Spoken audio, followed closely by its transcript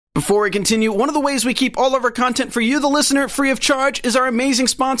Before we continue, one of the ways we keep all of our content for you, the listener, free of charge is our amazing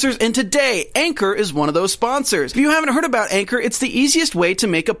sponsors, and today, Anchor is one of those sponsors. If you haven't heard about Anchor, it's the easiest way to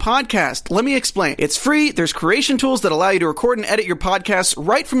make a podcast. Let me explain. It's free, there's creation tools that allow you to record and edit your podcasts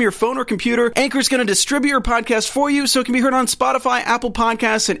right from your phone or computer. Anchor's going to distribute your podcast for you so it can be heard on Spotify, Apple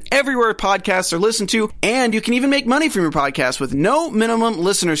Podcasts, and everywhere podcasts are listened to, and you can even make money from your podcast with no minimum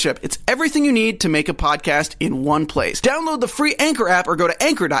listenership. It's everything you need to make a podcast in one place. Download the free Anchor app or go to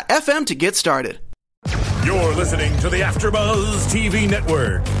anchor.fm to get started. You're listening to the AfterBuzz TV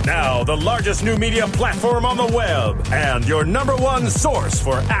Network, now the largest new media platform on the web, and your number one source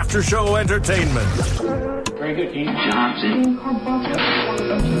for after-show entertainment. Very good, Keith Johnson.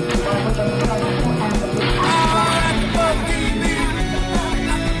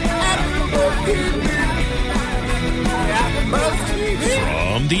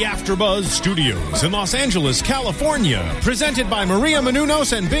 From the AfterBuzz Studios in Los Angeles, California, presented by Maria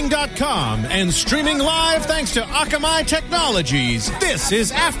Menounos and Bing.com, and streaming live thanks to Akamai Technologies, this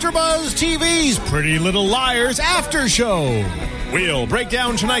is AfterBuzz TV's Pretty Little Liars After Show. We'll break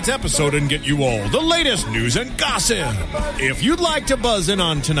down tonight's episode and get you all the latest news and gossip. If you'd like to buzz in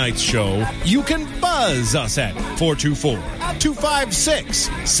on tonight's show, you can buzz us at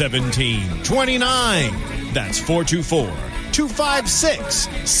 424-256-1729. That's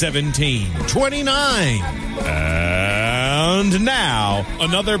 424-256-1729. And now,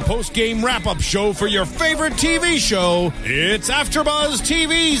 another post-game wrap-up show for your favorite TV show. It's AfterBuzz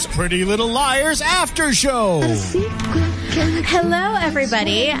TV's Pretty Little Liars After Show. Hello,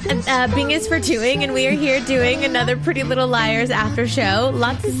 everybody. Bing is for doing, and we are here doing another Pretty Little Liars after show.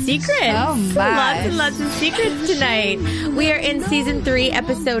 Lots of secrets. Oh, my. Lots and lots of secrets tonight. We are in Season 3,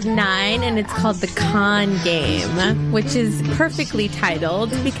 Episode 9, and it's called The Con Game, which is perfectly titled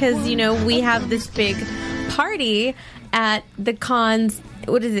because, you know, we have this big party at the Con's,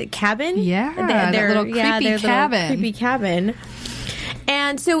 what is it, cabin? Yeah, their little creepy cabin.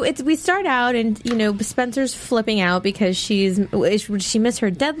 And so we start out, and you know, Spencer's flipping out because would she miss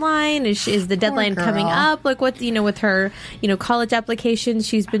her deadline? Is the deadline coming up? Like what, you know, with her, you know, college application,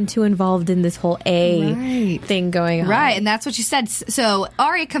 she's been too involved in this whole thing going on. Right, and that's what she said. So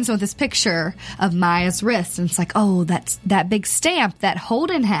Arya comes in with this picture of Maya's wrist, and it's like, oh, that's that big stamp that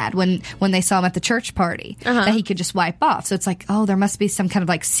Holden had when they saw him at the church party that he could just wipe off. So it's like, oh, there must be some kind of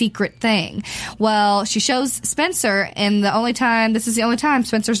like secret thing. Well, she shows Spencer, and this is the only time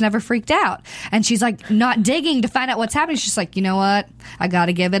Spencer's never freaked out, and she's like not digging to find out what's happening. She's like, you know what, I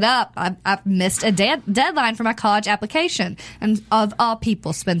gotta give it up. I've missed a deadline for my college application, and of all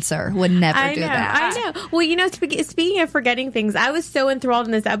people, Spencer would never do that. I know. Well, you know, speaking of forgetting things, I was so enthralled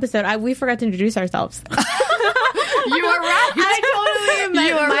in this episode, we forgot to introduce ourselves. You are right. I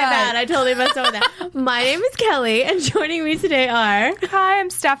totally messed up with that. My name is Kelly, and joining me today are... Hi, I'm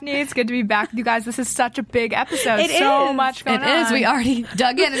Stephanie. It's good to be back with you guys. This is such a big episode. So much going on. It is. We already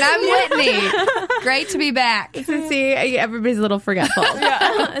dug in, and I'm Whitney. Great to be back. So see, everybody's a little forgetful.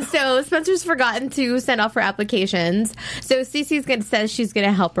 So Spencer's forgotten to send off her applications. So Cece's says she's going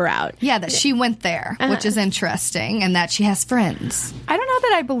to help her out. Yeah, that she went there, which is interesting, and that she has friends. I don't know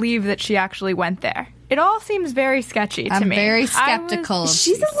that I believe that she actually went there. It all seems very sketchy to me. I'm very skeptical.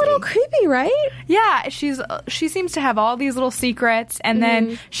 She's a little creepy, right? Yeah, she seems to have all these little secrets, and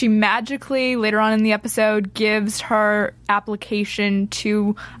then she magically, later on in the episode, gives her application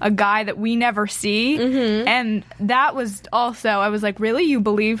to a guy that we never see. And that was also, I was like, really? You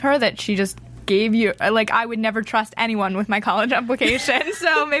believe her that she just gave you, like, I would never trust anyone with my college application,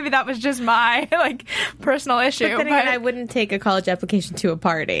 so maybe that was just my, like, personal issue. But then again, I wouldn't take a college application to a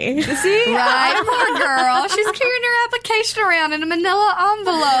party. See? Right? Poor girl. She's carrying her application around in a manila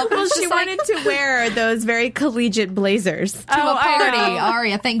envelope. Well, she wanted to wear those very collegiate blazers to a party.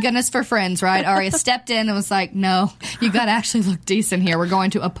 Arya, thank goodness for friends, right? Arya stepped in and was like, no, you got to actually look decent here. We're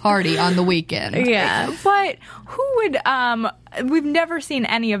going to a party on the weekend. Yeah. But who would, we've never seen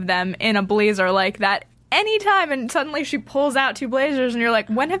any of them in a blazer like that anytime, and suddenly she pulls out two blazers, and you're like,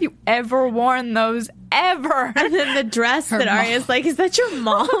 when have you ever worn those ever? And then the dress that Arya's like, is that your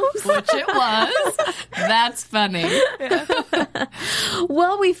mom's? Which it was. That's funny. Yeah.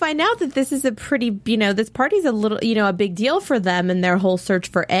 Well, we find out that this is a pretty, you know, this party's a little, you know, a big deal for them and their whole search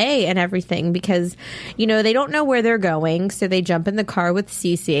for A and everything, because, you know, they don't know where they're going, so they jump in the car with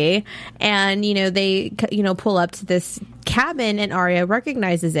Cece, and, you know, they, you know, pull up to this cabin, and Arya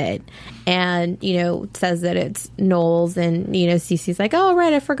recognizes it and, you know, says that it's Noel's, and, you know, Cece's like, oh,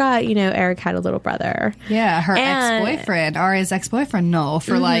 right, I forgot, you know, Eric had a little brother. Yeah, her ex-boyfriend, Arya's ex-boyfriend, Noel,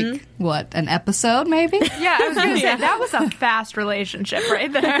 for like, what, an episode maybe? Yeah, I was going to say, that was a fast past relationship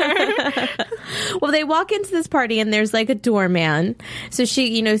right there. Well, they walk into this party and there's like a doorman. So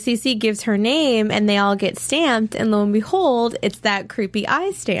she, Cece gives her name and they all get stamped. And lo and behold, it's that creepy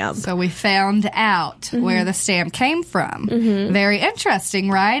eye stamp. So we found out where the stamp came from. Very interesting,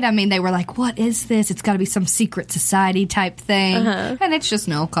 right? I mean, they were like, what is this? It's got to be some secret society type thing. And it's just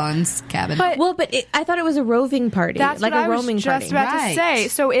Noel Kahn's cabin. But I thought it was a roving party. That's like what a roaming I was party. just about to say.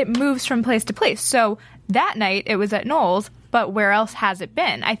 So it moves from place to place. So that night it was at Noel's, but where else has it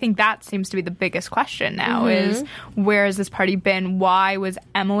been? I think that seems to be the biggest question now is where has this party been? Why was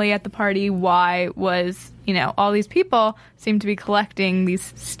Emily at the party? Why was, all these people seem to be collecting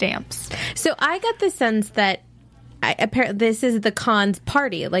these stamps? So I got the sense that apparently this is the Kahn's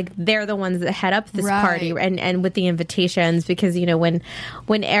party. Like they're the ones that head up this party and with the invitations because when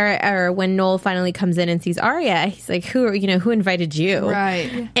Noel finally comes in and sees Aria, he's like, who invited you?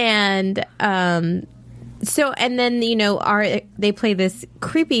 Right. And so, and then, they play this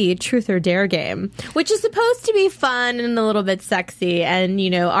creepy truth or dare game, which is supposed to be fun and a little bit sexy. And,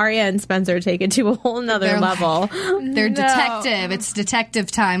 Aria and Spencer take it to a whole nother level. They're detective. It's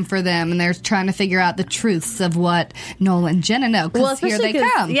detective time for them. And they're trying to figure out the truths of what Noel and Jenna know. Because here they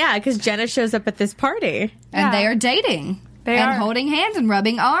come. Yeah, because Jenna shows up at this party. And they are dating. They are holding hands and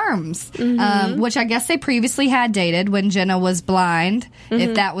rubbing arms, which I guess they previously had dated when Jenna was blind,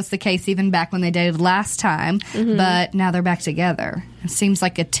 if that was the case even back when they dated last time. But now they're back together. It seems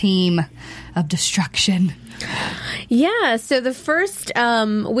like a team of destruction. Yeah, so the first,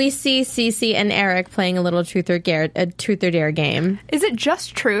 we see Cece and Eric playing a little truth or dare game. Is it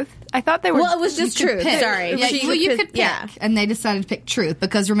just truth? I thought they were... Well, it was just truth. Sorry. Yeah, you could pick. Yeah. And they decided to pick truth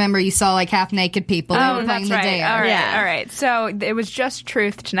because, remember, you saw like half-naked people. They were playing the dare. All right. So it was just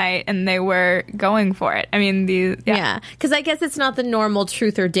truth tonight, and they were going for it. I mean, because I guess it's not the normal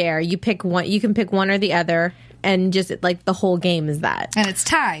truth or dare. You pick one. You can pick one or the other. And just, like, the whole game is that. And it's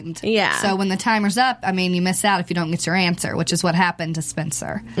timed. Yeah. So when the timer's up, I mean, you miss out if you don't get your answer, which is what happened to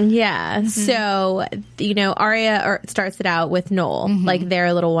Spencer. Yeah. So, Aria starts it out with Noel. Like,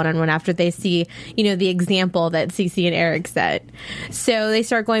 their little one-on-one after they see, the example that Cece and Eric set. So they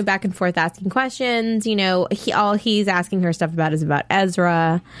start going back and forth asking questions. All he's asking her stuff about is about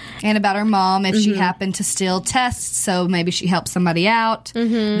Ezra. And about her mom, if she happened to steal tests, so maybe she helped somebody out.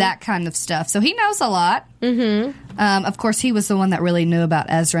 That kind of stuff. So he knows a lot. Of course, he was the one that really knew about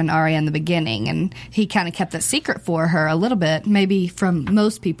Ezra and Aria in the beginning, and he kind of kept that secret for her a little bit, maybe from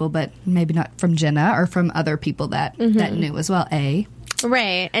most people, but maybe not from Jenna or from other people that knew as well.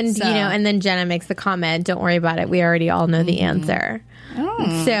 Right, and and then Jenna makes the comment, "Don't worry about it. We already all know the answer."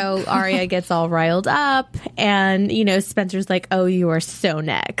 So Aria gets all riled up, and Spencer's like, "Oh, you are so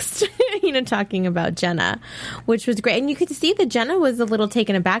next," talking about Jenna, which was great. And you could see that Jenna was a little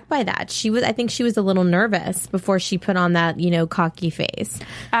taken aback by that. I think she was a little nervous before she put on that cocky face.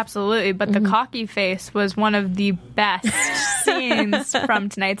 Absolutely, but the cocky face was one of the best scenes from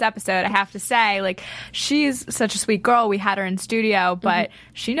tonight's episode. I have to say, like, she's such a sweet girl. We had her in studio, but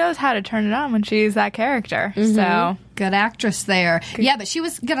she knows how to turn it on when she's that character. So. Good actress there. Yeah, but she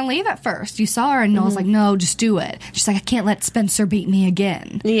was going to leave at first. You saw her and Noel's like, no, just do it. She's like, I can't let Spencer beat me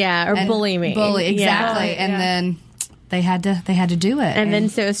again. Yeah, or bully me. Bully, exactly. Yeah. And then they had to do it. And then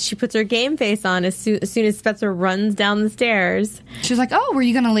so she puts her game face on as soon as Spencer runs down the stairs. She's like, oh, were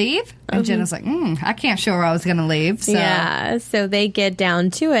you going to leave? And Jenna's like, I can't show her I was going to leave. So. Yeah, so they get down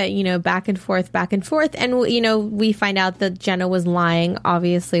to it, back and forth. And, we find out that Jenna was lying,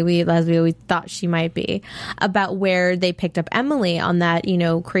 obviously, as we always thought she might be, about where they picked up Emily on that,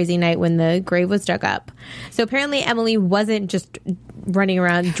 crazy night when the grave was dug up. So apparently Emily wasn't just running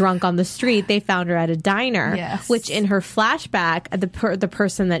around drunk on the street. They found her at a diner, which in her flashback, the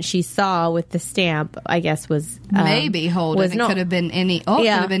person that she saw with the stamp, I guess, was... maybe Holden. It could have been any... Oh,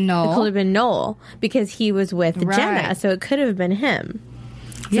 yeah, it could have been Noel. It could have been Noel because he was with Jenna, so it could have been him.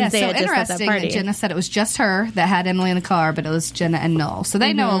 Yeah, so interesting that Jenna said it was just her that had Emily in the car, but it was Jenna and Noel. So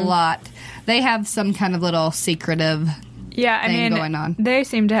they know a lot. They have some kind of little secretive thing going on. They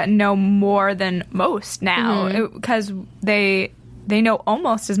seem to know more than most now because they know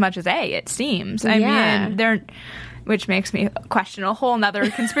almost as much as it seems. I mean, they're... Which makes me question a whole nother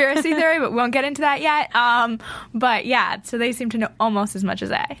conspiracy theory, but we won't get into that yet. But yeah, so they seem to know almost as much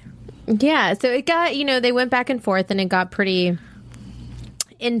as Yeah, so it got, they went back and forth and it got pretty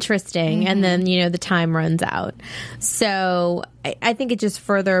interesting. And then, the time runs out. So I think it just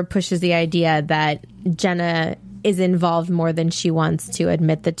further pushes the idea that Jenna is involved more than she wants to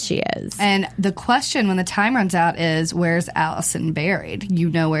admit that she is. And the question when the time runs out is, where's Allison buried?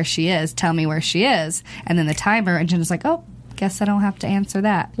 You know where she is. Tell me where she is. And then the timer, and Jenna's like, oh, guess I don't have to answer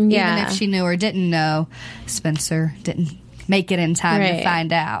that. Yeah. Even if she knew or didn't know, Spencer didn't make it in time to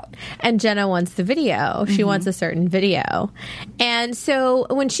find out. And Jenna wants the video. She wants a certain video. And so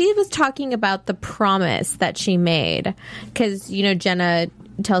when she was talking about the promise that she made, because, Jenna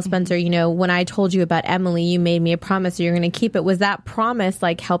tells Spencer, when I told you about Emily, you made me a promise that you're going to keep it. Was that promise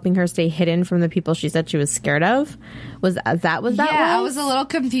like helping her stay hidden from the people she said she was scared of? Was that Yeah, I was a little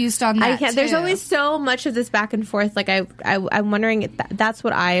confused on that. There's always so much of this back and forth. Like I'm wondering if that's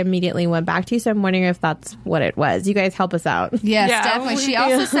what I immediately went back to. So I'm wondering if that's what it was. You guys help us out. Yes, definitely. She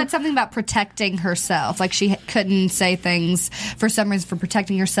also said something about protecting herself. Like she couldn't say things for some reason for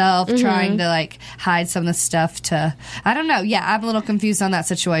protecting herself, trying to like hide some of the stuff to. I don't know. Yeah, I'm a little confused on that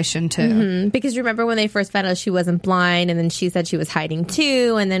situation too. Because remember when they first found out she wasn't blind, and then she said she was hiding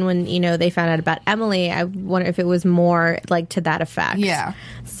too, and then when they found out about Emily, I wonder if it was more like to that effect. Yeah.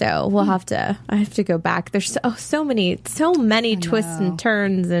 So we'll I have to go back. There's so many twists and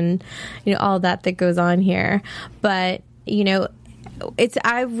turns and all that goes on here. But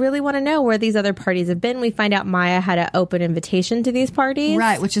I really want to know where these other parties have been. We find out Maya had an open invitation to these parties.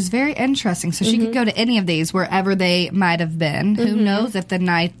 Right, which is very interesting. So she could go to any of these, wherever they might have been. Who knows if the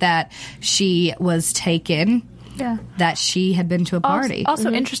night that she was taken, that she had been to a party.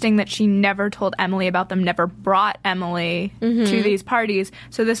 Also interesting that she never told Emily about them, never brought Emily to these parties.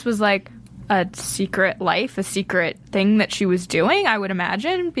 So this was like a secret life, a secret thing that she was doing, I would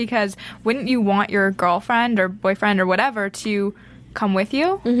imagine, because wouldn't you want your girlfriend or boyfriend or whatever to come with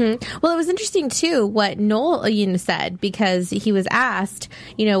you? Well, it was interesting too what Noel said, because he was asked,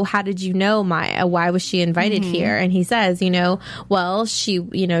 how did you know Maya? Why was she invited here? And he says, well, she,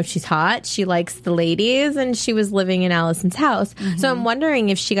 she's hot, she likes the ladies, and she was living in Allison's house. So I'm wondering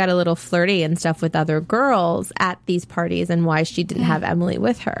if she got a little flirty and stuff with other girls at these parties, and why she didn't have Emily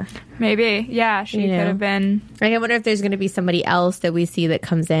with her. Maybe, yeah, she could have been. Like, I wonder if there's going to be somebody else that we see that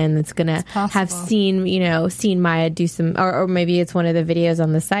comes in that's going to have seen Maya do some, or maybe it's one of the videos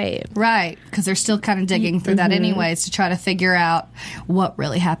on the site. Right, because they're still kind of digging through that anyways to try to figure out what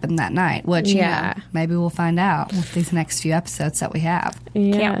really happened that night, which, maybe we'll find out with these next few episodes that we have.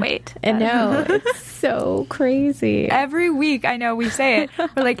 Yeah. Can't wait. I know. It's so crazy. Every week, I know we say it,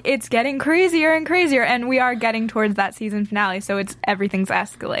 we're like, it's getting crazier and crazier, and we are getting towards that season finale, so everything's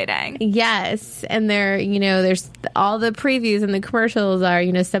escalating. Yes, and there's all the previews and the commercials are,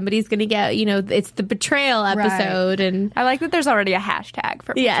 somebody's going to get, it's the betrayal episode, and I like that there's already a hashtag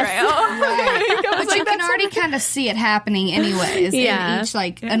for betrayal. Yes. Right. But you can already kind of see it happening anyways. In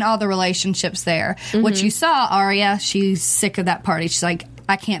each, in all the relationships there. What you saw, Aria, she's sick of that party. She's like,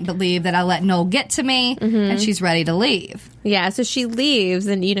 I can't believe that I let Noel get to me, and she's ready to leave. Yeah, so she leaves,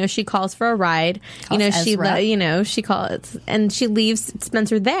 and she calls for a ride. She calls, and she leaves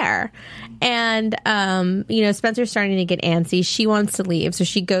Spencer there, and Spencer's starting to get antsy. She wants to leave, so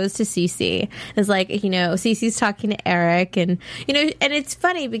she goes to Cece. It's like Cece's talking to Eric, and and it's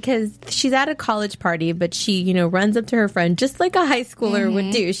funny because she's at a college party, but she runs up to her friend just like a high schooler would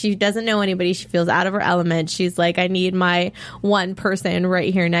do. She doesn't know anybody. She feels out of her element. She's like, I need my one person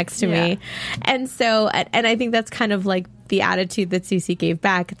right here next to me, and so and I think that's kind of like the attitude that Cece gave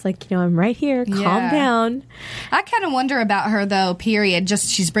back. It's like, I'm right here. Calm down. I kind of wonder about her, though, period. Just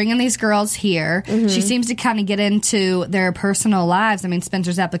she's bringing these girls here. She seems to kind of get into their personal lives. I mean,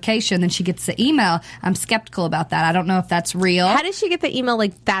 Spencer's application, then she gets the email. I'm skeptical about that. I don't know if that's real. How did she get the email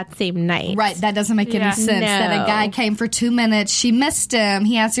like that same night? Right. That doesn't make any sense. No. That a guy came for 2 minutes. She missed him.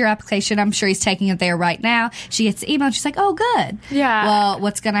 He has your application. I'm sure he's taking it there right now. She gets the email. And she's like, oh, good. Yeah. Well,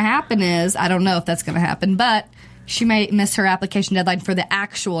 what's going to happen is, I don't know if that's going to happen, but she may miss her application deadline for the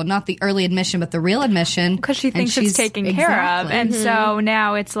actual, not the early admission, but the real admission. Because she thinks it's taken care of. And so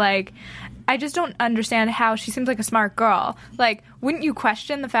now it's like, I just don't understand how she seems like a smart girl. Like, wouldn't you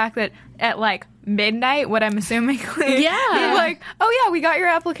question the fact that at like midnight, what I'm assuming, like, oh yeah, we got your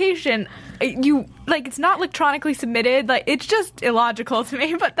application. You like, it's not electronically submitted. Like, it's just illogical to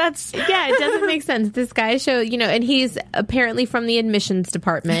me. But that's it doesn't make sense. This guy and he's apparently from the admissions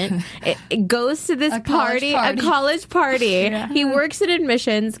department. It goes to this party, a college party. He works in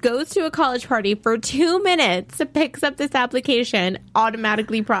admissions, goes to a college party for 2 minutes, picks up this application,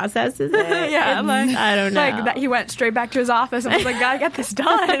 automatically processes it. I don't know. Like that, he went straight back to his office and was like, "Gotta get this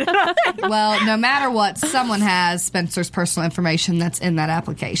done." Well, no matter what, someone has Spencer's personal information that's in that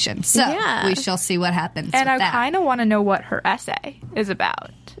application. So we shall see what happens. And I kind of want to know what her essay is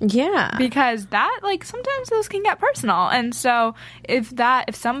about. Yeah. Because that, like, sometimes those can get personal. And so if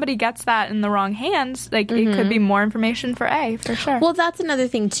somebody gets that in the wrong hands, like, it could be more information for A, for sure. Well, that's another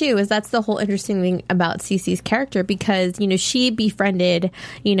thing, too, is that's the whole interesting thing about Cece's character, because, she befriended,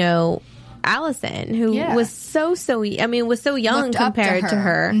 Allison, who was so young compared to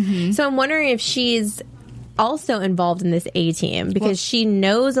her. So I'm wondering if she's also involved in this A-team because she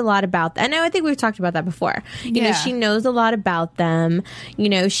knows a lot about them. I think we've talked about that before. You know, she knows a lot about them. You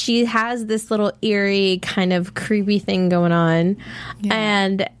know, she has this little eerie kind of creepy thing going on.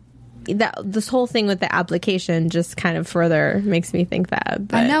 And this whole thing with the application just kind of further makes me think that.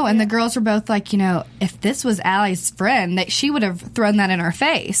 But, I know, and the girls were both like, you know, if this was Allie's friend, that she would have thrown that in her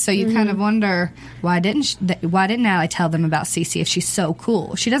face. So you kind of wonder, why didn't Allie tell them about Cece if she's so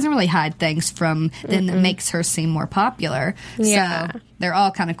cool? She doesn't really hide things from them that makes her seem more popular. Yeah. So they're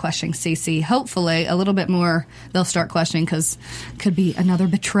all kind of questioning Cece. Hopefully, a little bit more they'll start questioning because could be another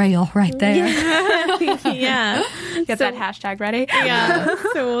betrayal right there. Yeah. Get that hashtag ready. Yeah.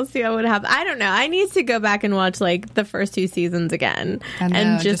 So we'll see what happens. I don't know. I need to go back and watch like the first 2 seasons again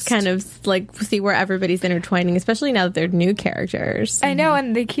and just kind of like see where everybody's intertwining, especially now that they're new characters. I know,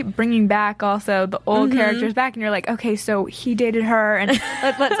 and they keep bringing back also the old characters back, and you're like, okay, so he dated her, and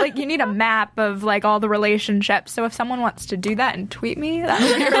let's like you need a map of like all the relationships. So if someone wants to do that and tweet me, that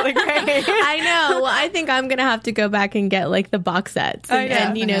would be really great. I know. Well, I think I'm gonna have to go back and get like the box sets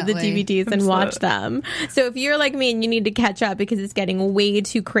and you know the DVDs and watch them. So if you're like me and you need to catch up because it's getting way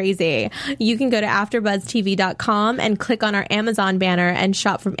too crazy, you can go to AfterBuzzTV.com and click on our Amazon banner and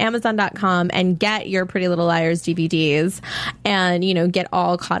shop from Amazon.com and get your Pretty Little Liars DVDs and, you know, get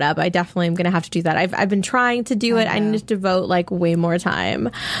all caught up. I definitely am going to have to do that. I've been trying to do it. I need to devote like way more time.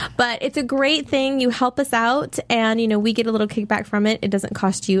 But it's a great thing. You help us out and, you know, we get a little kickback from it. It doesn't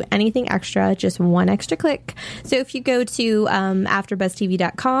cost you anything extra, just one extra click. So if you go to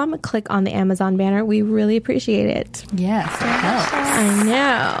AfterBuzzTV.com, click on the Amazon banner, we really appreciate it. Yes, it helps. I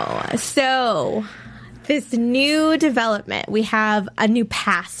know. So, this new development, we have a new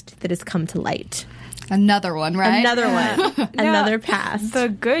past that has come to light. Another one, right? Another one. Another past. The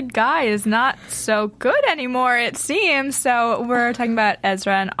good guy is not so good anymore, it seems. So we're talking about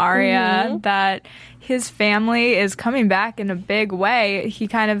Ezra and Arya, that his family is coming back in a big way. He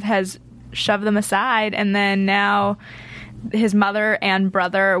kind of has shoved them aside, and then now his mother and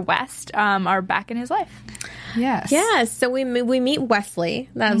brother West are back in his life. Yes. Yes. So we meet Wesley.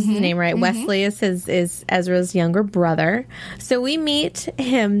 That was his name, right? Wesley is Ezra's younger brother. So we meet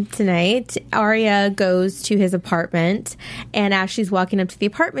him tonight. Arya goes to his apartment, and as she's walking up to the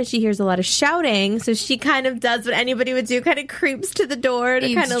apartment, she hears a lot of shouting. So she kind of does what anybody would do, kind of creeps to the door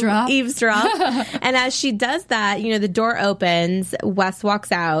to kind of eavesdrop. And as she does that, you know, the door opens. Wes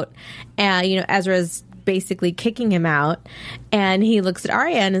walks out, and you know, Ezra's basically kicking him out, and he looks at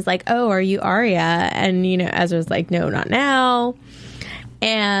Arya and is like, "Oh, are you Arya?" And you know, Ezra's like, "No, not now."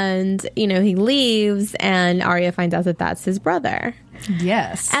 And you know, he leaves, and Arya finds out that that's his brother.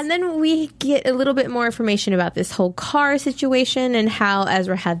 Yes. And then we get a little bit more information about this whole car situation and how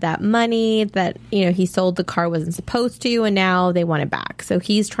Ezra had that money that, you know, he sold the car, wasn't supposed to, and now they want it back. So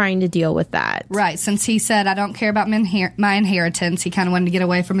he's trying to deal with that. Right. Since he said, I don't care about my inheritance, he kind of wanted to get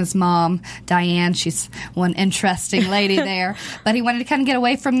away from his mom, Diane. She's one interesting lady there. But he wanted to kind of get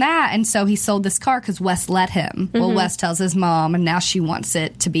away from that, and so he sold this car because Wes let him. Well, Wes tells his mom, and now she wants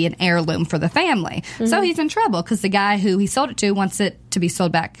it to be an heirloom for the family. So he's in trouble because the guy who he sold it to wants it to be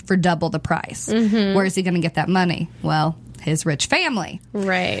sold back for double the price. Where is he going to get that money? Well, his rich family.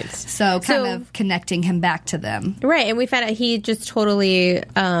 Right. So kind of connecting him back to them. Right. And we found out he just totally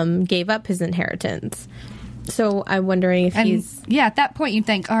gave up his inheritance. So I'm wondering if he's... Yeah, at that point you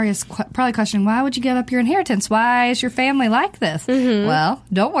think Arya's probably questioning, why would you give up your inheritance? Why is your family like this? Well,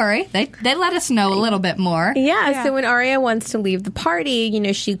 don't worry. They let us know a little bit more. Yeah, so when Arya wants to leave the party, you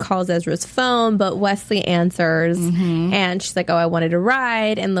know, she calls Ezra's phone, but Wesley answers, and she's like, oh, I wanted a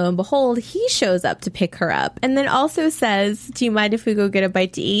ride, and lo and behold, he shows up to pick her up, and then also says, do you mind if we go get a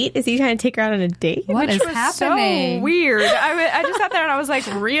bite to eat? Is he trying to take her out on a date? What is happening? So weird. I just sat there and I was like,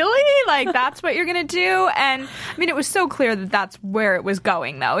 really? Like, that's what you're going to do? And, I mean, it was so clear that that's where it was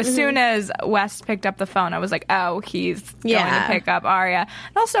going, though. As soon as Wes picked up the phone, I was like, oh, he's going to pick up Arya.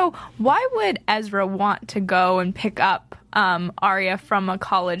 And also, why would Ezra want to go and pick up Arya from a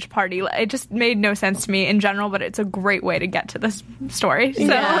college party? It just made no sense to me in general, but it's a great way to get to this story. So.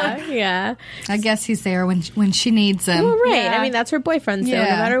 Yeah. I guess he's there when she needs him. Well, right. Yeah. I mean, that's her boyfriend, so no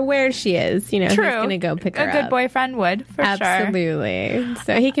matter where she is, you know, he's going to go pick her up. A good boyfriend would, for sure. Absolutely.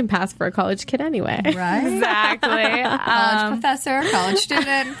 So he can pass for a college kid anyway. Right? Exactly. College professor, college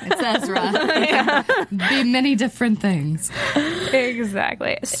student. It's Ezra. Be many different things.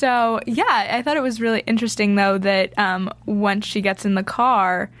 Exactly. So, yeah, I thought it was really interesting, though, that once she gets in the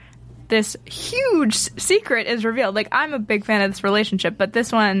car, this huge secret is revealed. Like, I'm a big fan of this relationship, but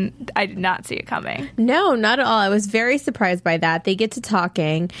this one, I did not see it coming. No, not at all. I was very surprised by that. They get to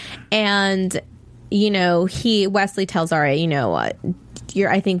talking, and, you know, Wesley tells Arya, you know,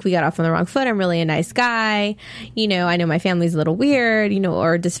 I think we got off on the wrong foot. I'm really a nice guy. You know, I know my family's a little weird, you know,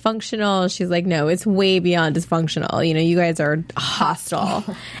 or dysfunctional. She's like, no, it's way beyond dysfunctional. You know, you guys are hostile.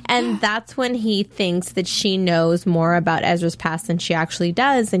 And that's when he thinks that she knows more about Ezra's past than she actually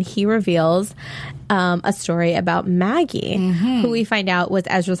does. And he reveals a story about Maggie, who we find out was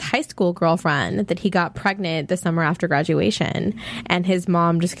Ezra's high school girlfriend that he got pregnant the summer after graduation, and his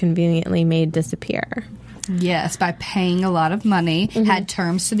mom just conveniently made disappear. Yes, by paying a lot of money, had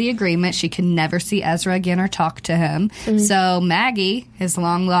terms to the agreement. She could never see Ezra again or talk to him. So Maggie, his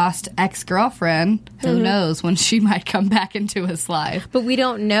long-lost ex-girlfriend, who knows when she might come back into his life. But we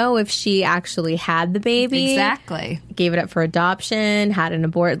don't know if she actually had the baby. Exactly. Gave it up for adoption, had an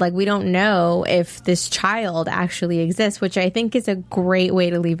abort. Like, we don't know if this child actually exists, which I think is a great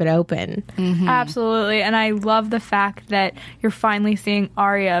way to leave it open. Absolutely. And I love the fact that you're finally seeing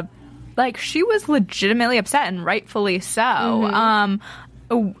Arya. Like, she was legitimately upset, and rightfully so.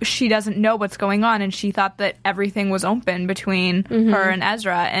 She doesn't know what's going on, and she thought that everything was open between her and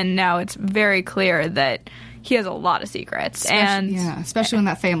Ezra, and now it's very clear that he has a lot of secrets. Especially when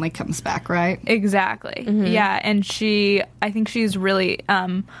that family comes back, right? Exactly. Yeah, and I think she's really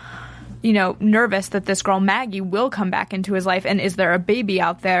you know, nervous that this girl Maggie will come back into his life, and is there a baby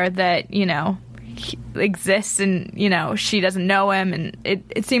out there that, you know, exists and, you know, she doesn't know him, and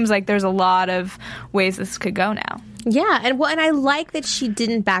it seems like there's a lot of ways this could go now. Yeah, and I like that she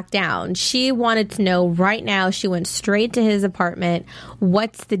didn't back down. She wanted to know right now. She went straight to his apartment.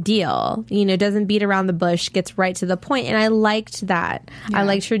 What's the deal? You know, doesn't beat around the bush, gets right to the point, and I liked that. I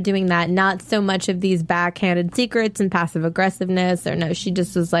liked her doing that. Not so much of these backhanded secrets and passive aggressiveness, or no, she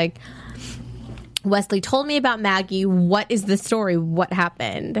just was like, Wesley told me about Maggie. What is the story? What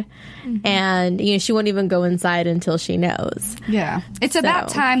happened? And, you know, she won't even go inside until she knows. Yeah. It's about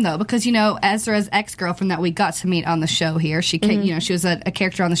time, though, because, you know, Ezra's ex-girlfriend that we got to meet on the show here, she came, you know, she was a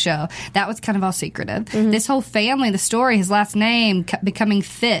character on the show. That was kind of all secretive. This whole family, the story, his last name becoming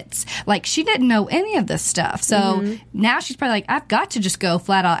Fitz. Like, she didn't know any of this stuff. So now she's probably like, I've got to just go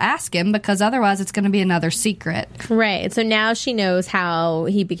flat out ask him, because otherwise it's going to be another secret. Right. So now she knows how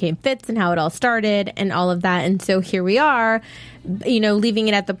he became Fitz and how it all started and all of that. And so here we are, you know, leaving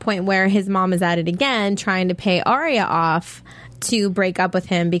it at the point where his mom is at it again, trying to pay Arya off to break up with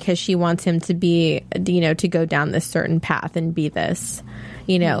him because she wants him to be, you know, to go down this certain path and be this,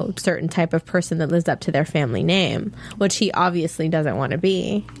 you know, certain type of person that lives up to their family name, which he obviously doesn't want to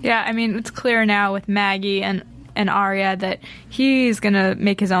be. Yeah, I mean, it's clear now with Maggie and Arya that he's going to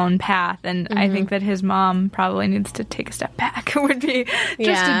make his own path, and I think that his mom probably needs to take a step back. It would be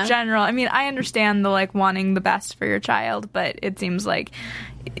just a general. I mean, I understand the, like, wanting the best for your child, but it seems like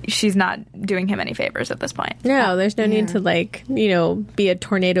she's not doing him any favors at this point. No, there's no need to, like, you know, be a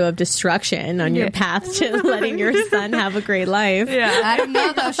tornado of destruction on your path to letting your son have a great life. Yeah. I don't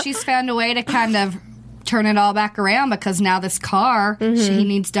know, though. She's found a way to kind of turn it all back around, because now this car, he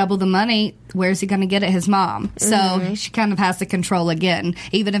needs double the money. Where's he going to get it? His mom. So she kind of has the control again.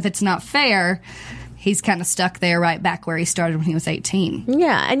 Even if it's not fair, he's kind of stuck there right back where he started when he was 18.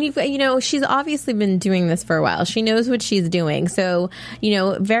 Yeah, and you know, she's obviously been doing this for a while. She knows what she's doing. So, you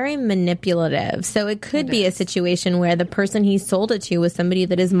know, very manipulative. So it could be a situation where the person he sold it to was somebody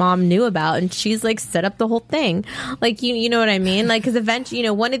that his mom knew about, and she's like set up the whole thing. Like, you know what I mean? Like, because eventually, you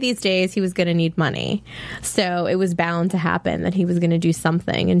know, one of these days he was going to need money. So it was bound to happen that he was going to do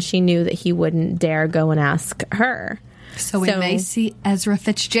something, and she knew that he wouldn't dare go and ask her. So we may see Ezra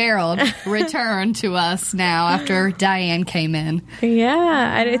Fitzgerald return to us now after Diane came in.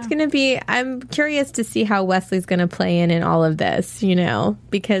 Yeah, and it's going to be, I'm curious to see how Wesley's going to play in all of this, you know,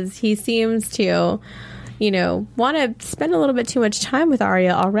 because he seems to, you know, want to spend a little bit too much time with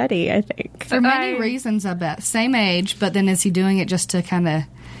Arya already, I think. For many reasons, I bet. Same age, but then is he doing it just to kind of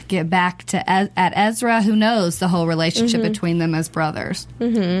get back to at Ezra? Who knows the whole relationship between them as brothers? I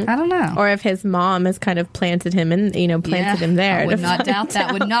don't know. Or if his mom has kind of planted him in, you know, him there. I would not doubt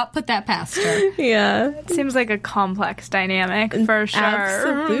that. Would not put that past her. Yeah. It seems like a complex dynamic for sure.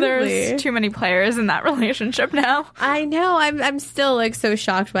 Absolutely. There's too many players in that relationship now. I know. I'm still like so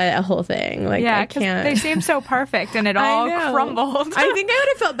shocked by that whole thing. Like, yeah, I can't. They seem so perfect, and it all crumbled. I think I would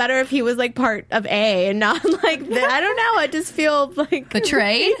have felt better if he was like part of A and not like I don't know. I just feel like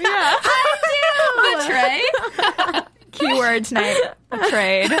betrayed. Yeah, I do. Betrayed. Keyword tonight.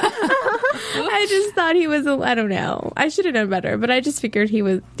 Betrayed. I just thought he was, I don't know. I should have known better, but I just figured he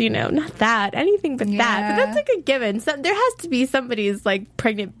was, you know, not that, anything but that. But that's like a given. So there has to be somebody's like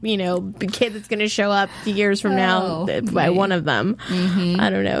pregnant, you know, kid that's going to show up years from now by one of them. I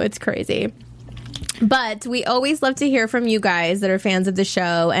don't know. It's crazy. But we always love to hear from you guys that are fans of the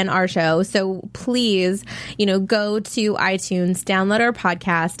show and our show. So please, go to iTunes, download our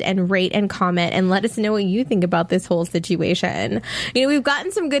podcast, and rate and comment and let us know what you think about this whole situation. We've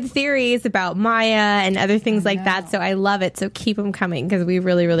gotten some good theories about Maya and other things like that. So I love it. So keep them coming because we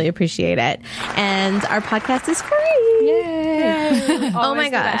really, really appreciate it. And our podcast is free. Yay. Oh my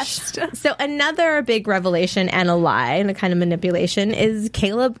gosh. So another big revelation and a lie and a kind of manipulation is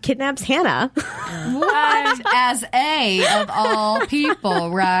Caleb kidnaps Hannah. What? As of all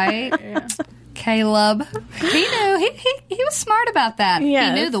people, right? Yeah. Caleb, he knew. He was smart about that.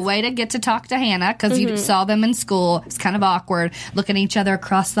 Yes. He knew the way to get to talk to Hannah because he saw them in school. It's kind of awkward looking at each other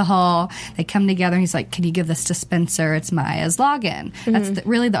across the hall. They come together and he's like, can you give this to Spencer? It's Maya's login. That's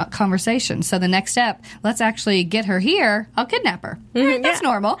really the conversation. So the next step, let's actually get her here. I'll kidnap her. That's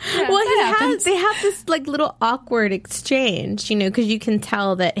normal. Yeah. Well, they have this little awkward exchange, because you can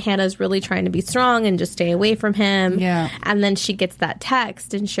tell that Hannah's really trying to be strong and just stay away from him. Yeah. And then she gets that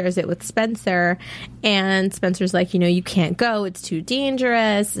text and shares it with Spencer. And Spencer's like, you can't go. It's too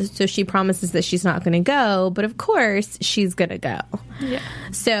dangerous. So she promises that she's not going to go. But of course, she's going to go. Yeah.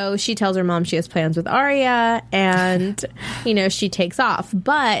 So she tells her mom she has plans with Arya and, she takes off.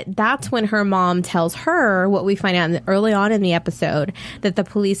 But that's when her mom tells her what we find out early on in the episode, that the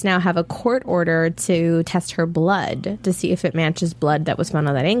police now have a court order to test her blood to see if it matches blood that was found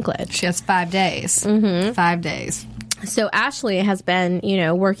on that anklet. She has 5 days. 5 days. So Ashley has been,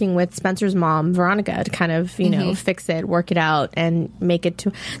 working with Spencer's mom, Veronica, to kind of, fix it, work it out, and make it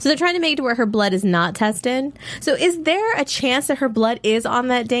to... So they're trying to make it to where her blood is not tested. So is there a chance that her blood is on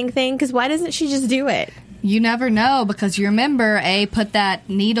that dang thing? Because why doesn't she just do it? You never know because you remember put that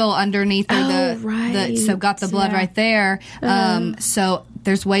needle underneath her, so got the blood right there. So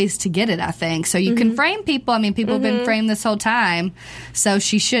there's ways to get it, I think. So you can frame people. I mean, people have been framed this whole time. So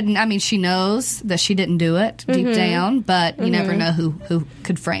she shouldn't. I mean, she knows that she didn't do it deep down, but you never know who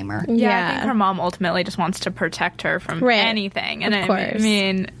could frame her. Yeah, I think her mom ultimately just wants to protect her from anything. And I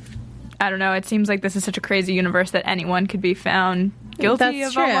mean, I don't know. It seems like this is such a crazy universe that anyone could be found guilty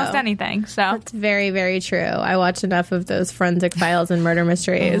of almost anything. So that's very, very true. I watch enough of those forensic files and murder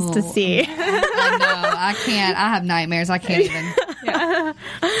mysteries to see. I know. I can't. I have nightmares. I can't even.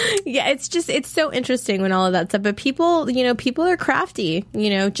 Yeah, it's so interesting when all of that stuff. But people are crafty,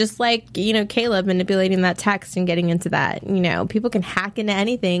 just like, Caleb manipulating that text and getting into that. People can hack into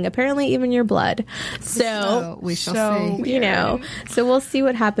anything, apparently even your blood. So we shall see. So we'll see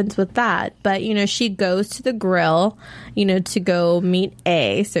what happens with that. But, she goes to the grill, to go meet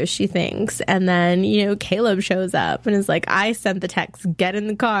A, so she thinks. And then, Caleb shows up and is like, I sent the text, get in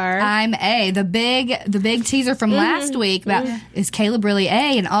the car. I'm A. The big teaser from last week about is Caleb really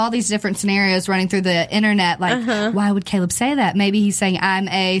A? And all these different scenarios running through the internet, like, why would Caleb say that? Maybe he's saying I'm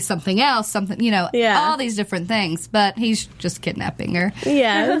A, something else, something, all these different things. But he's just kidnapping her.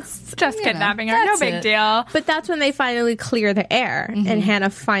 Yes. Just kidnapping her. No big deal. But that's when they finally clear the air. And Hannah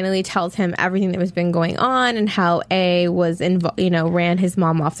finally tells him everything that was been going on and how A was, ran his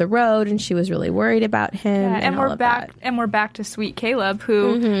mom off the road and she was really worried about him. And we're back. And we're back to sweet Caleb,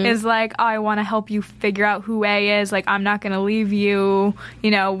 who is like, oh, I want to help you figure out who A is. Like, I'm not going to leave you.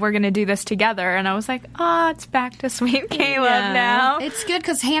 We're going to do this together. And I was like, it's back to sweet Caleb now. It's good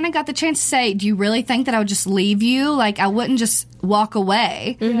because Hannah got the chance to say, do you really think that I would just leave you? Like, I wouldn't just walk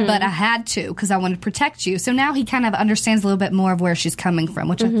away, but I had to because I wanted to protect you. So now he kind of understands a little bit more of where she's coming from,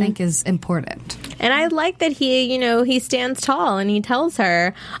 which I think is important. And I like that he stands tall and he tells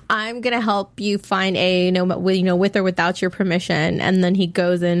her, I'm going to help you find A, with or without your permission. And then he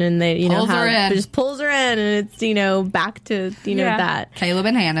goes in and they, just pulls her in and it's, back to, that. Caleb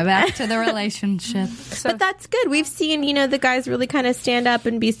and Hannah, back to the relationship. But that's good. We've seen, the guys really kind of stand up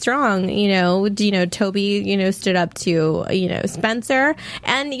and be strong. Toby, stood up to, Spencer.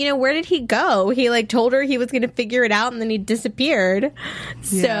 And, where did he go? He, told her he was going to figure it out and then he disappeared.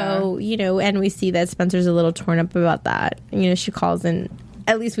 Yeah. So, and we see that Spencer's a little torn up about that. She calls in.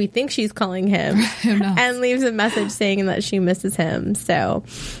 At least we think she's calling him. And leaves a message saying that she misses him. So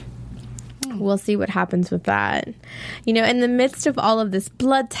we'll see what happens with that. In the midst of all of this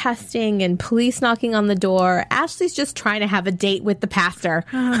blood testing and police knocking on the door, Ashley's just trying to have a date with the pastor.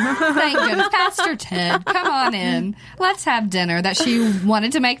 Thank goodness. Pastor Ted, come on in. Let's have dinner that she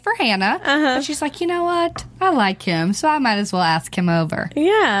wanted to make for Hannah. But she's like, you know what? I like him, so I might as well ask him over.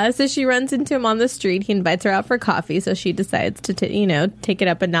 Yeah, so she runs into him on the street. He invites her out for coffee, so she decides to, take it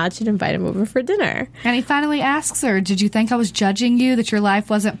up a notch and invite him over for dinner. And he finally asks her, did you think I was judging you, that your life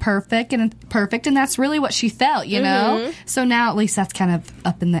wasn't perfect? And perfect, and that's really what she felt, you know? So now at least that's kind of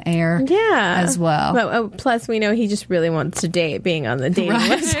up in the air as well. But, plus, we know he just really wants to date, being on the dating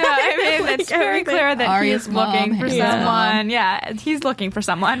list. Yeah, I mean, it's very clear that Arya's he's looking for mom, someone. Yeah, he's looking for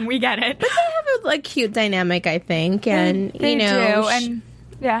someone. We get it. But they have a cute dynamic, I think, and They you know, do, and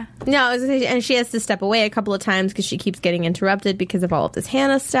yeah. No, I was gonna say, and she has to step away a couple of times because she keeps getting interrupted because of all of this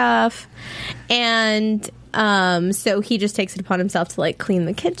Hannah stuff, and so he just takes it upon himself to like clean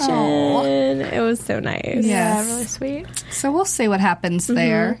the kitchen. Aww. It was so nice. Yeah, really sweet. So we'll see what happens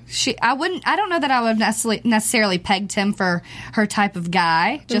there. I don't know that I would necessarily pegged him for her type of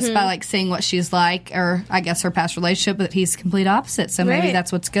guy just by like seeing what she's like, or I guess her past relationship, but he's complete opposite. So maybe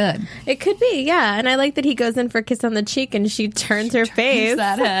that's what's good. It could be, yeah. And I like that he goes in for a kiss on the cheek and she turns her face.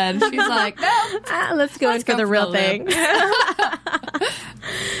 That head. She's like, no, let's go in for the real thing.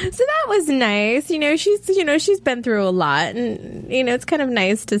 So that was nice. You know, she's been through a lot, and you know, it's kind of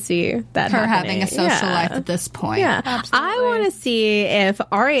nice to see that her happening. having a social life at this point. Yeah, absolutely. I want to see if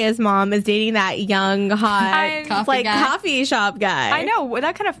Arya's mom is dating that young, hot, coffee shop guy. I know,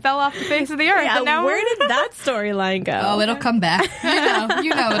 that kind of fell off the face of the earth. Yeah, and now where did that storyline go? Oh, it'll come back. You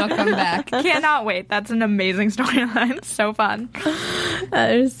know it'll come back. Cannot wait. That's an amazing storyline. So fun.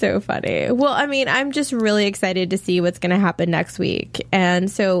 That is so funny. Well, I mean, I'm just really excited to see what's going to happen next week. And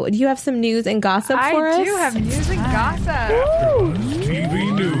so, do you have some news and gossip for us? I do have news and gossip.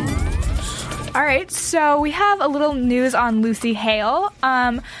 TV News. All right, so we have a little news on Lucy Hale.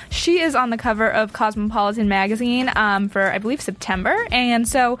 She is on the cover of Cosmopolitan magazine for, I believe, September. And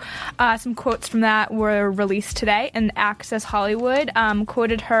so some quotes from that were released today. And Access Hollywood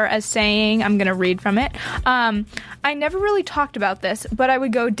quoted her as saying, I'm going to read from it, I never really talked about this, but I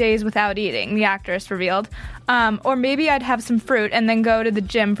would go days without eating, the actress revealed. Or maybe I'd have some fruit and then go to the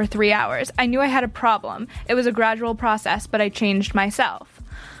gym for 3 hours. I knew I had a problem. It was a gradual process, but I changed myself.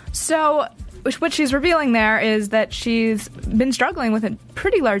 So what she's revealing there is that she's been struggling with a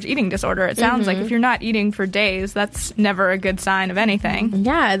pretty large eating disorder. It sounds like if you're not eating for days, that's never a good sign of anything.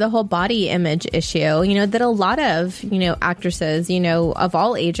 Yeah, the whole body image issue, you know, that a lot of, you know, actresses, you know, of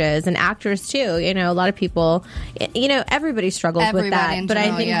all ages and actors too, you know, a lot of people, you know, everybody struggles with that. But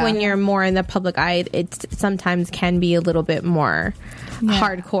I think when you're more in the public eye, it sometimes can be a little bit more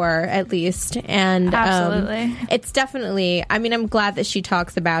hardcore, at least. And absolutely, it's definitely, I mean, I'm glad that she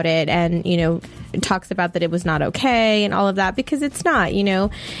talks about it and, you know, talks about that it was not okay and all of that, because it's not, you know,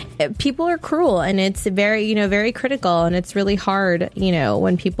 people are cruel and it's very, you know, very critical, and it's really hard, you know,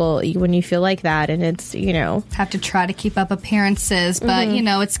 when you feel like that, and it's, you know, have to try to keep up appearances, but you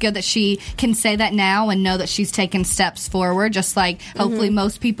know, it's good that she can say that now and know that she's taken steps forward, just like hopefully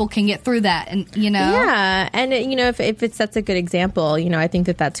most people can get through that, and you know, and you know, if it sets a good example, you know, I think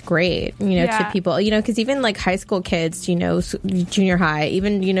that's great, you know, to people, you know, because even like high school kids, you know, junior high,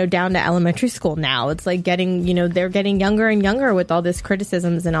 even, you know, down to elementary school now, it's like getting, you know, they're getting younger and younger with all this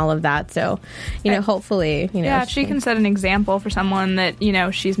criticisms and all of that. So, you know, hopefully, you know, if she can set an example for someone that, you know,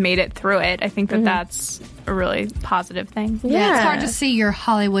 she's made it through it, I think that that's a really positive thing. Yeah, it's hard to see your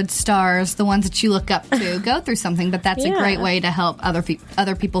Hollywood stars, the ones that you look up to, go through something, but that's a great way to help other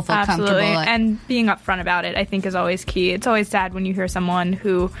people feel comfortable. And being upfront about it, I think, is always key. It's always sad when you hear someone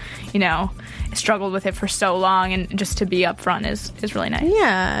who, you know, struggled with it for so long, and just to be upfront is really nice.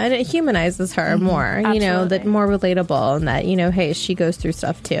 Yeah, and it humanizes her more, you know, that more relatable, and that, you know, hey, she goes through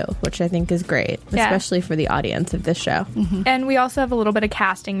stuff too, which I think is great, especially for the audience of this show. And we also have a little bit of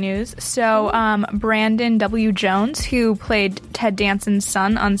casting news. So Brandon W. Jones, who played Ted Danson's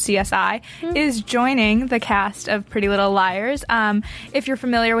son on CSI, is joining the cast of Pretty Little Liars. If you're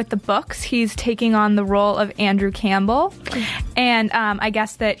familiar with the books, he's taking on the role of Andrew Campbell. And I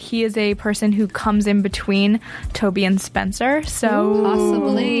guess that he is a person who comes in between Toby and Spencer. So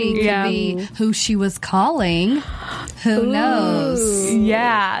possibly could be who she was calling. Who knows?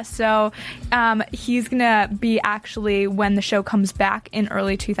 Yeah. So he's going to be actually, when the show comes back in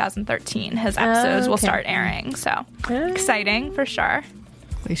early 2013, his episodes will start airing. So exciting for sure.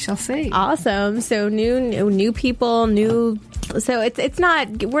 We shall see. Awesome. So new people, so it's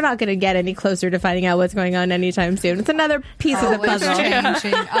not, we're not going to get any closer to finding out what's going on anytime soon. It's another piece of the puzzle.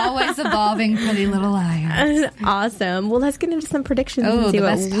 Changing, always evolving. Pretty Little Liars. Awesome. Well, let's get into some predictions and see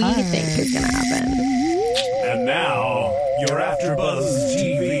what we think is going to happen. And now, your AfterBuzz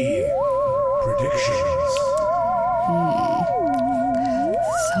TV predictions.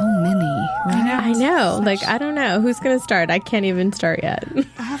 So many, right? I know. Like, I don't know. Who's going to start? I can't even start yet.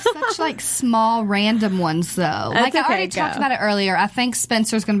 I have such like small random ones though. Like I already talked about it earlier. I think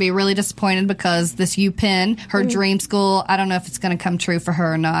Spencer's going to be really disappointed because this UPenn, her dream school, I don't know if it's going to come true for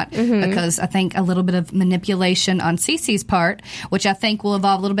her or not because I think a little bit of manipulation on Cece's part, which I think will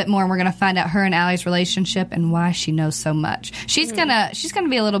evolve a little bit more, and we're going to find out her and Allie's relationship and why she knows so much. She's gonna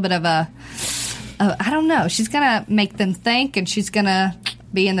be a little bit of a I don't know. She's gonna make them think, and she's gonna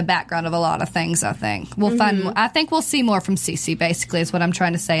be in the background of a lot of things. I think we'll find. I think we'll see more from Cece. Basically, is what I'm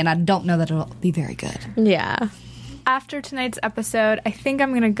trying to say, and I don't know that it'll be very good. Yeah. After tonight's episode, I think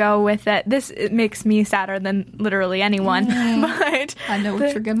I'm going to go with it. It makes me sadder than literally anyone. But I know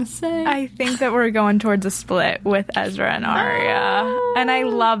what you're going to say. I think that we're going towards a split with Ezra and Arya. And I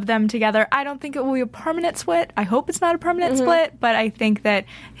love them together. I don't think it will be a permanent split. I hope it's not a permanent split. But I think that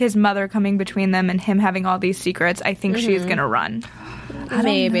his mother coming between them and him having all these secrets, I think she's going to run.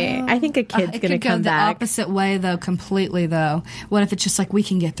 Maybe. I think a kid's going to come back. It could go the opposite way, though, completely, though. What if it's just like we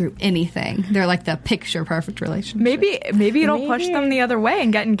can get through anything? They're like the picture-perfect relationship. Maybe it'll push them the other way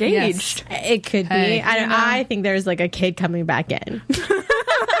and get engaged. Yes. It could be. I think there's like a kid coming back in.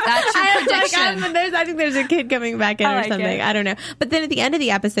 That's your prediction. I think there's a kid coming back in or something. It. I don't know. But then at the end of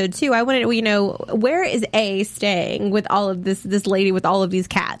the episode, too, I wanted to, where is A staying with all of this lady with all of these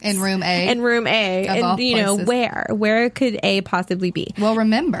cats? In room A. In room A. Of all And, places. where could A possibly be? Well,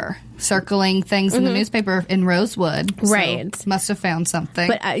 remember, circling things in the newspaper in Rosewood. Right. So must have found something.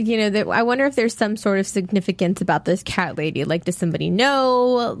 But, I wonder if there's some sort of significance about this cat lady. Like, does somebody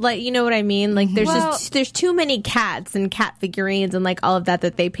know? Like, you know what I mean? Like, there's too many cats and cat figurines and, like, all of that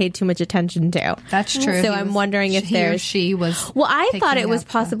they paid too much attention to. That's true. So I'm wondering if she was. Well, I thought it was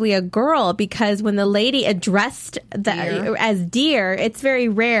possibly a girl because when the lady addressed as deer, it's very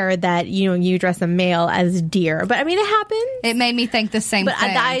rare that, you address a male as deer. But, I mean, it happened. It made me think the same thing.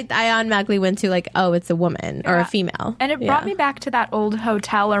 But I automatically went to like, oh, it's a woman or a female. And it brought me back to that old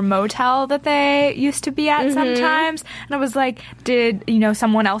hotel or motel that they used to be at sometimes. And I was like, did,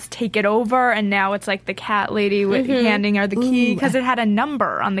 someone else take it over? And now it's like the cat lady handing her the key because it had a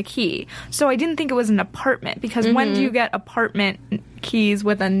number on the key. So I didn't think it was an apartment because when do you get apartment keys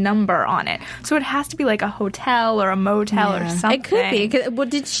with a number on it? So it has to be like a hotel or a motel or something. It could be. What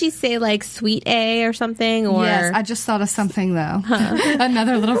did she say, like Suite A or something? Or yes, I just thought of something though.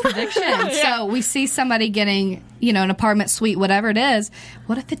 Another little prediction. So we see somebody getting, an apartment suite, whatever it is.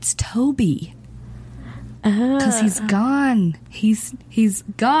 What if it's Toby? Because he's gone. He's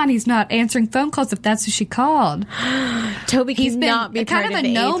gone. He's not answering phone calls if that's who she called. Toby cannot be kind of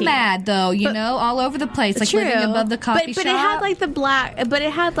a nomad, though. All over the place, like living above the coffee shop. But it had like the black. But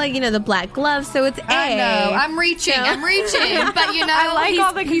it had like the black gloves. So it's A. I know. I'm reaching. But I like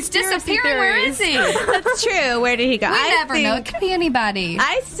all the he's disappearing. theories. Where is he? That's true. Where did he go? We never know. It could be anybody.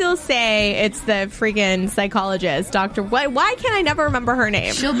 I still say it's the freaking psychologist, Doctor. Why can I never remember her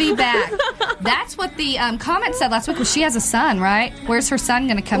name? She'll be back. That's what the comment said last week. Was she has a son, right? Where's her son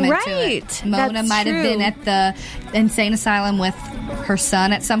going to come into it? Mona might have been at the insane asylum with her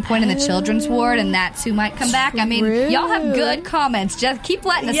son at some point in the children's ward, and that's who might come back. I mean, y'all have good comments. Just keep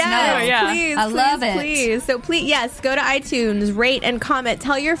letting us know. Please, I love it. Please. So please, go to iTunes, rate and comment.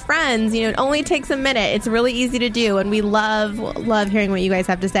 Tell your friends. It only takes a minute. It's really easy to do, and we love hearing what you guys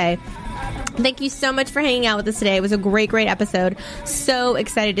have to say. Thank you so much for hanging out with us today. It was a great episode. So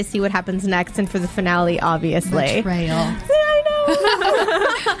excited to see what happens next and for the finale, obviously. Betrayal. I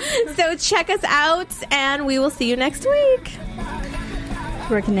know. So check us out, and we will see you next week.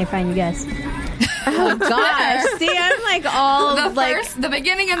 Where can they find you guys? Oh gosh! See, I'm like all the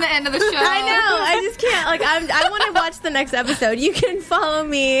beginning and the end of the show. I know. I just can't. I want to watch the next episode. You can follow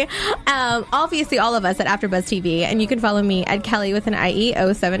me, obviously all of us at AfterBuzz TV, and you can follow me at Kelly with an IE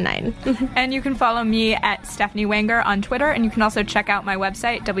 079. And you can follow me at Stephanie Wanger on Twitter, and you can also check out my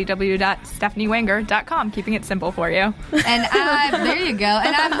website www.stephaniewanger.com. Keeping it simple for you. And there you go.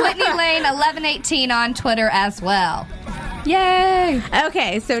 And I'm Whitney Lane 1118 on Twitter as well. Yay!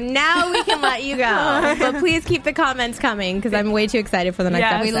 Okay, so now we can let you go. But please keep the comments coming because I'm way too excited for the next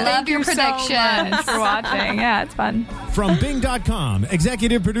episode. We love your predictions. So much for watching. Yeah, it's fun. From Bing.com,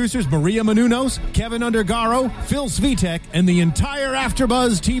 executive producers Maria Menounos, Kevin Undergaro, Phil Svitek, and the entire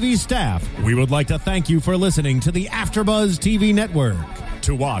AfterBuzz TV staff, we would like to thank you for listening to the AfterBuzz TV network.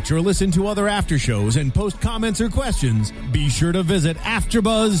 To watch or listen to other after shows and post comments or questions, be sure to visit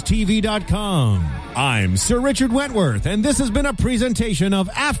AfterBuzzTV.com. I'm Sir Richard Wentworth, and this has been a presentation of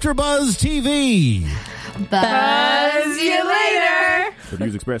AfterBuzz TV. Buzz you later! The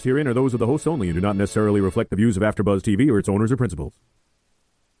views expressed herein are those of the hosts only and do not necessarily reflect the views of AfterBuzz TV or its owners or principals.